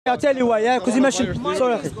I'll tell you why, yeah, because you mentioned.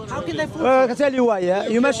 Sorry, How can they force I'll tell you why, yeah.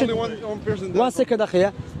 You mentioned. One person. 1 second,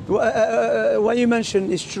 akhi, yeah. What you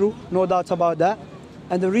mentioned is true, no doubt about that.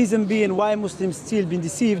 And the reason being why Muslims still been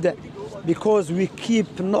deceived, because we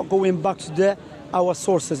keep not going back to our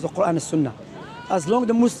sources, the Quran and Sunnah. As long as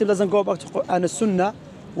the Muslim doesn't go back to Quran and Sunnah,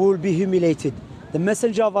 we will be humiliated. The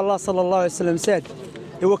Messenger of Allah sallallahu alaihi wasallam said,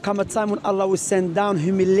 "There will come a time when Allah will send down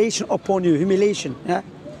humiliation upon you, humiliation, yeah?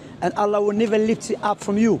 And Allah will never lift it up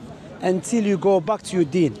from you until you go back to your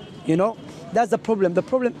deen." You know, that's the problem. The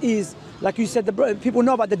problem is, like you said, people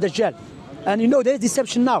know about the Dajjal. And you know, there's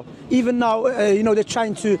deception now. Even now, you know, they're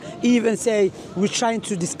trying to even say, we're trying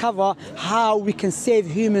to discover how we can save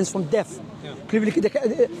humans from death. Yeah.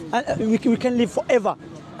 We can live forever.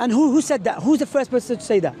 And who said that? Who's the first person to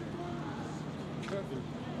say that?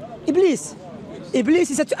 Iblish. Iblish,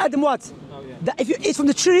 he said to Adam what? Oh, yeah. That if you eat from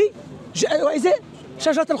the tree, what is it?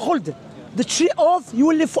 Shajarat al-Khuld. The tree of, you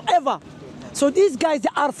will live forever. So these guys, they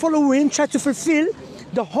are following, try to fulfill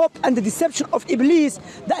the hope and the deception of Iblish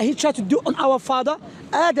that he tried to do on our father,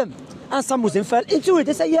 Adam. And some Muslims fell into it.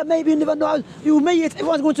 They say, yeah, maybe you never know, you may it,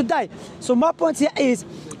 everyone's going to die. So my point here is,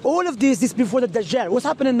 all of this before the Dajjal. What's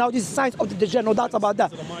happening now, this is signs of the Dajjal, no doubt about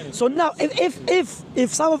that. So now, if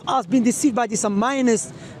some of us been deceived by these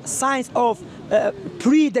minus signs of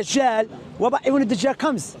pre-Dajjal, what about when the Dajjal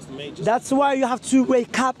comes? That's why you have to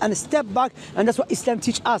wake up and step back, and that's what Islam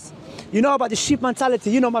teaches us. You know about the sheep mentality,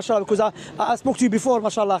 you know, mashallah, because I spoke to you before,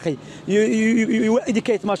 mashallah, you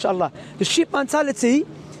educate, mashallah. The sheep mentality,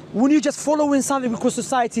 when you just following something because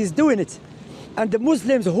society is doing it, and the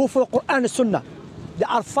Muslims who follow Quran and Sunnah, they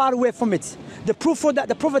are far away from it. The proof for that,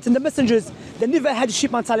 the prophets and the messengers, they never had a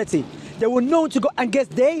sheep mentality. They were known to go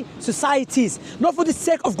against their societies, not for the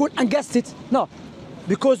sake of going against it, no.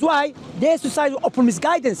 Because why? Their society was open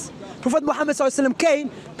misguidance. Prophet Muhammad ﷺ came,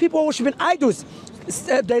 people were worshipping idols,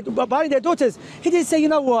 buying their daughters. He didn't say, you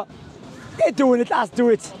know what, they're doing it, let's do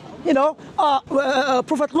it. You know,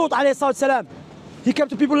 Prophet Lut ﷺ, he came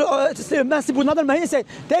to people, massive with another man, he said,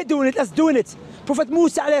 they're doing it, let's doing it. Prophet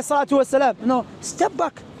Musa ﷺ, no, step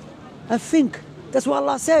back and think. That's what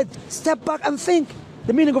Allah said, step back and think.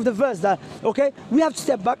 The meaning of the verse that, okay, we have to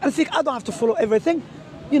step back and think, I don't have to follow everything.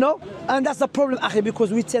 You know, and that's the problem, akhi, because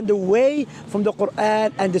we tend away from the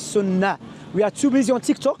Quran and the Sunnah. We are too busy on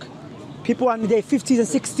TikTok. People are in their 50s and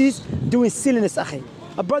 60s doing silliness, akhi.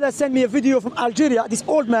 A brother sent me a video from Algeria, this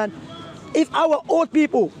old man. If our old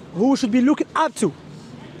people, who we should be looking up to,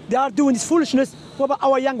 they are doing this foolishness, what about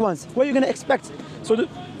our young ones? What are you going to expect? So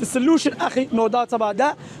the solution, akhi, no doubt about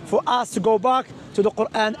that, for us to go back to the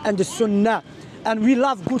Quran and the Sunnah. And we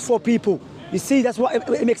love good for people. You see, that's what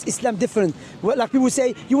it makes Islam different. Like people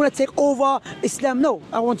say, you want to take over Islam? No,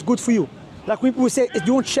 I want good for you. Like people say, do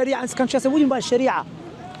you want Sharia in this country? I say, what do you mean by Sharia?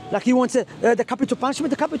 Like you want the capital punishment?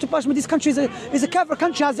 The capital punishment, this country is a kafir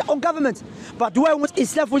country, has its own government. But do I want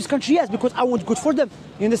Islam for this country? Yes, because I want good for them.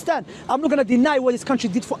 You understand? I'm not going to deny what this country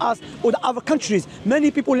did for us or the other countries.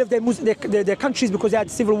 Many people left their countries because they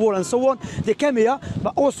had civil war and so on. They came here,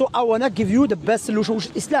 but also I want to give you the best solution, which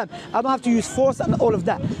is Islam. I don't have to use force and all of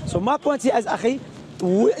that. So my point here is, akhi,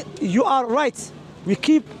 you are right. We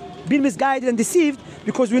keep being misguided and deceived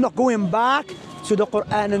because we're not going back to the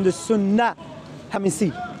Quran and the Sunnah. Vitamin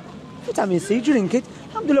C. Vitamin C, drink it.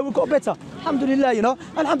 Alhamdulillah, we got better. Alhamdulillah, you know.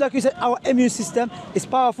 Alhamdulillah, like you said, our immune system is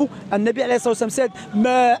powerful. And Nabi alayhi sallam said,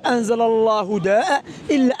 ما أنزل الله داء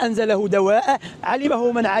إلا أنزله دواء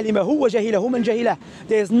علمه من علمه وجهله من جهله.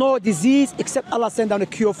 There is no disease except Allah send down a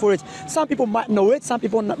cure for it. Some people might know it, some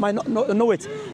people might not know it.